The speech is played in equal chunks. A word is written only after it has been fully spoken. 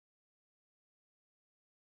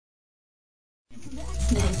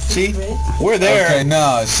See? We're there. Okay,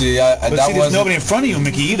 no, see, But that see, there's nobody in front of you,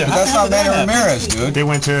 Mickey, either. But that's not Manny Ramirez, dude. They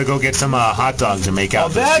went to go get some hot dogs and make out.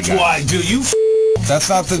 Oh, that's why, dude. You That's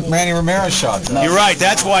not the Manny Ramirez shot. Though. You're right.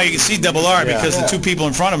 That's why you can see Double R, because the two people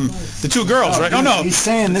in front of him, the two girls, right? Dude, No. He's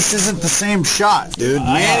saying this isn't the same shot, dude.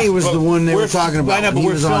 Manny was the one they were talking about. I know, but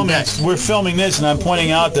we're filming this, and I'm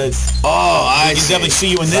pointing out that. Oh, I can definitely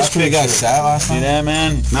see you in this picture. You guys sat last night? See that,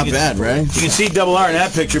 man? Not bad, right? You can see Double R in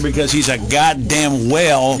that picture because he's a goddamn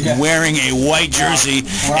whale wearing a white jersey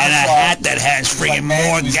and a hat that has freaking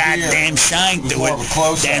more goddamn shine to it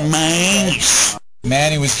than mine.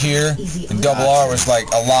 Manny was here, and Double R was like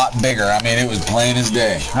a lot bigger. I mean, it was plain as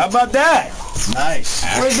day. How about that? Nice.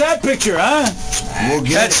 Where's that picture, huh? We'll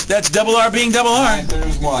get that's Double R being Double R. It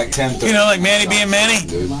was more like 10. You know, like Manny being Manny.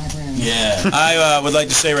 Yeah, I would like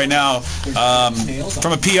to say right now,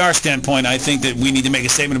 from a PR standpoint, I think that we need to make a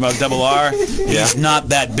statement about Double R. He's not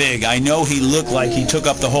that big. I know he looked like he took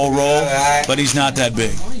up the whole role, but he's not that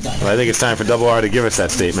big. Well, I think it's time for Double R to give us that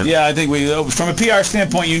statement. Yeah, I think from a PR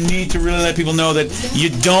standpoint, you need to really let people know that you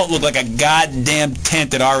don't look like a goddamn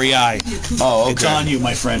tent at REI. Oh, okay. It's on you,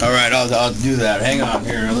 my friend. All right, I'll do that. Hang on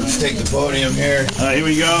here. Let's take the podium here. All right, here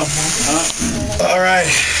we go. All right.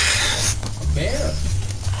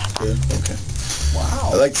 Okay.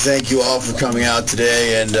 Wow. I'd like to thank you all for coming out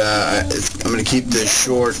today, and I'm going to keep this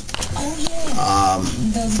short.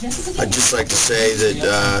 I'd just like to say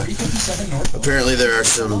that apparently there are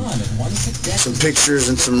some pictures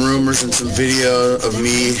and some rumors and some video of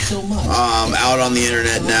me out on the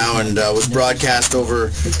internet now, and was broadcast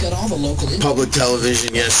over public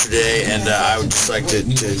television yesterday, and I would just like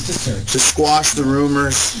to squash the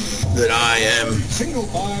rumors that I am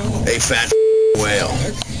a fat whale.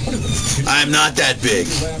 I'm not that big.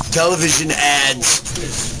 Television adds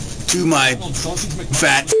to my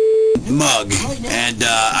fat mug, and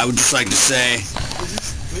I would just like to say,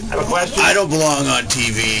 I have a question. I don't belong on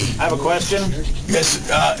TV. I have a question. Yes,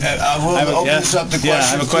 I will open this up to questions. Yeah, I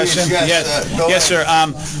have a question. Please. Yes, sir.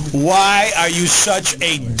 Why are you such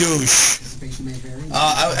a douche?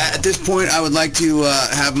 At this point, I would like to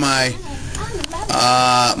have my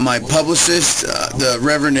publicist, the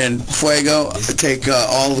Reverend in Fuego, take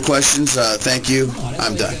all of the questions. Thank you.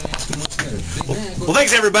 I'm done. Well,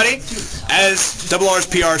 thanks, everybody. As Double R's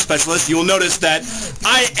PR specialist, you will notice that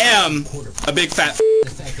I am a big fat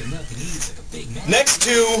Next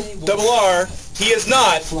to Double R, he is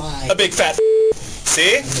not a big fat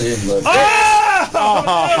See? That's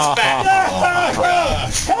fat.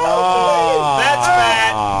 That's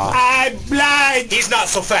fat. I'm blind. He's not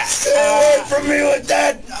so fat. Stay away from me with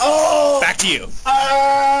that. Oh. Back to you.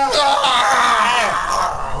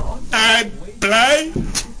 I'm blind.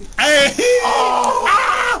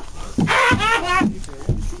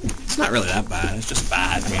 It's not really that bad. It's just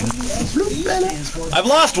bad. I mean, I've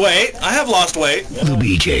lost weight. I have lost weight. The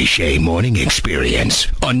BJ Shea Morning Experience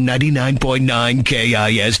on 99.9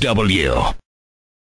 KISW.